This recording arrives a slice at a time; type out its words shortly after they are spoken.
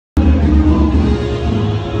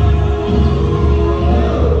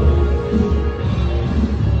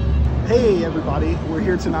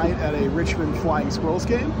here tonight at a Richmond Flying Squirrels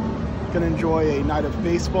game. Gonna enjoy a night of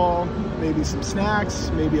baseball, maybe some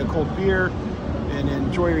snacks, maybe a cold beer, and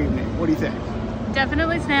enjoy your evening. What do you think?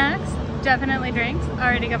 Definitely snacks, definitely drinks.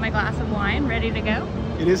 Already got my glass of wine ready to go.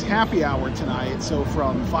 It is happy hour tonight, so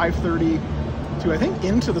from 5:30 to I think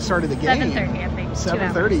into the start of the game. 7:30, I think.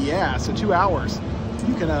 7:30, yeah, so 2 hours.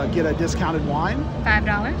 You can get a discounted wine.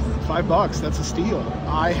 $5. $5, that's a steal.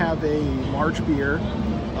 I have a large beer.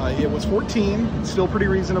 It was 14, still pretty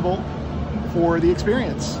reasonable for the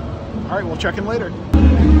experience. All right, we'll check in later.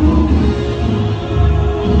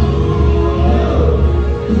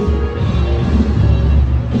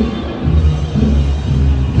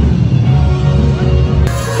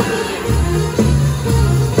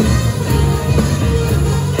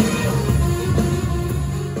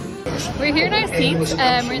 We're here in our seats.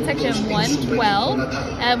 We're in section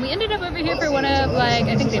 112. We ended up over here for one of,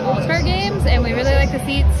 I think the All-Star games, and we really like the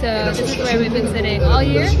seats, so this is where we've been sitting all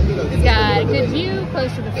year. It's got a good view,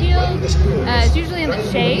 close to the field. It's usually in the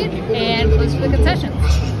shade and close to the concessions.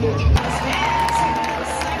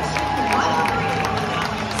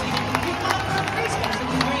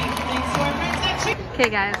 Okay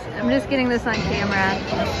guys, I'm just getting this on camera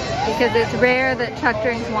because it's rare that Chuck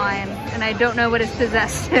drinks wine, and I don't know what has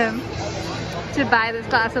possessed him to buy this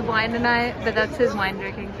glass of wine tonight, but that's his wine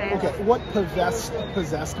drinking face. Okay, what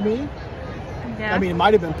possessed me? Yeah. I mean, it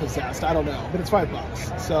might have been possessed, I don't know, but it's $5.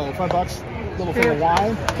 So $5, little thing of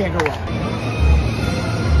wine, can't go wrong.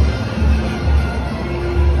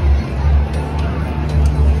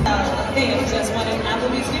 Just won an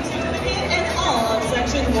Applebee's gift certificate, and all of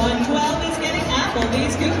section 112 is getting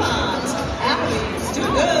Applebee's coupons. Applebee's, too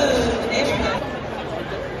good, neighborhood.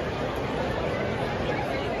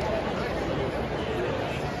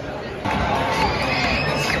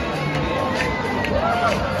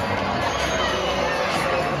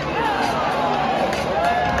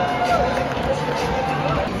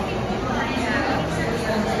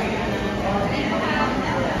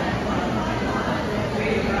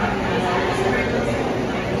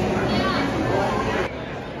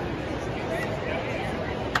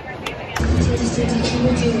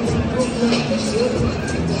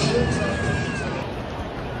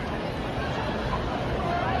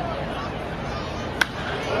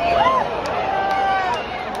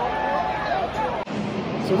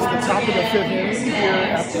 So it's the top of the 5th inning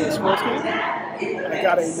here after the Squirrels game. I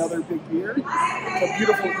got another big beer. It's a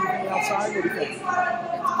beautiful evening outside. What do you think? It's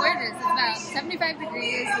gorgeous. It's about 75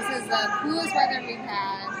 degrees. This is the coolest weather we've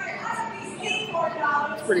had.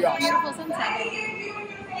 It's pretty awesome. Beautiful sunset.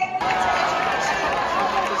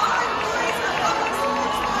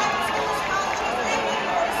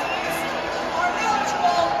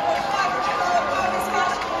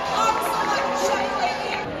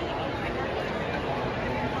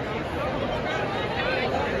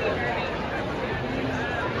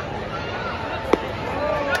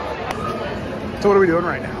 So what are we doing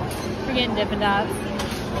right now? We're getting Dippin' Dots.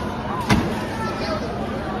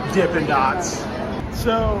 Dippin' Dots.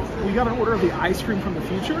 So we got an order of the ice cream from the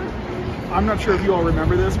future. I'm not sure if you all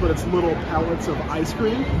remember this, but it's little pellets of ice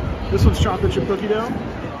cream. This one's chocolate chip cookie dough.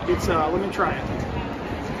 It's, let me try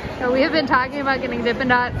it. So we have been talking about getting Dippin'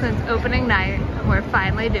 Dots since opening night, and we're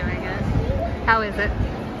finally doing it. How is it?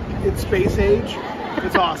 It's space age.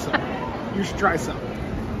 It's awesome. You should try some.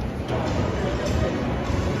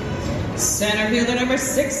 Center fielder number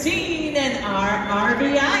 16 and our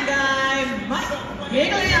RBI guy, Michael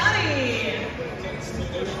Gigliotti.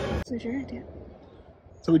 So what's your idea?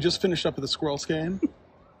 So we just finished up with the Squirrels game.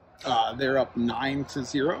 They're up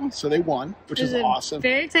 9-0, so they won, which is awesome.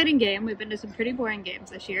 Very exciting game. We've been to some pretty boring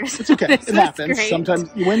games this year. So it's okay. It happens. Great. Sometimes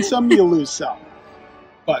you win some, you lose some.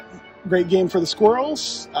 But great game for the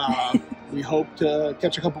Squirrels. We hope to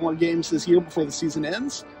catch a couple more games this year before the season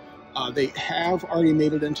ends. They have already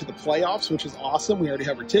made it into the playoffs, which is awesome. We already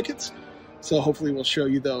have our tickets, so hopefully we'll show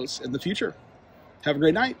you those in the future. Have a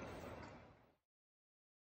great night.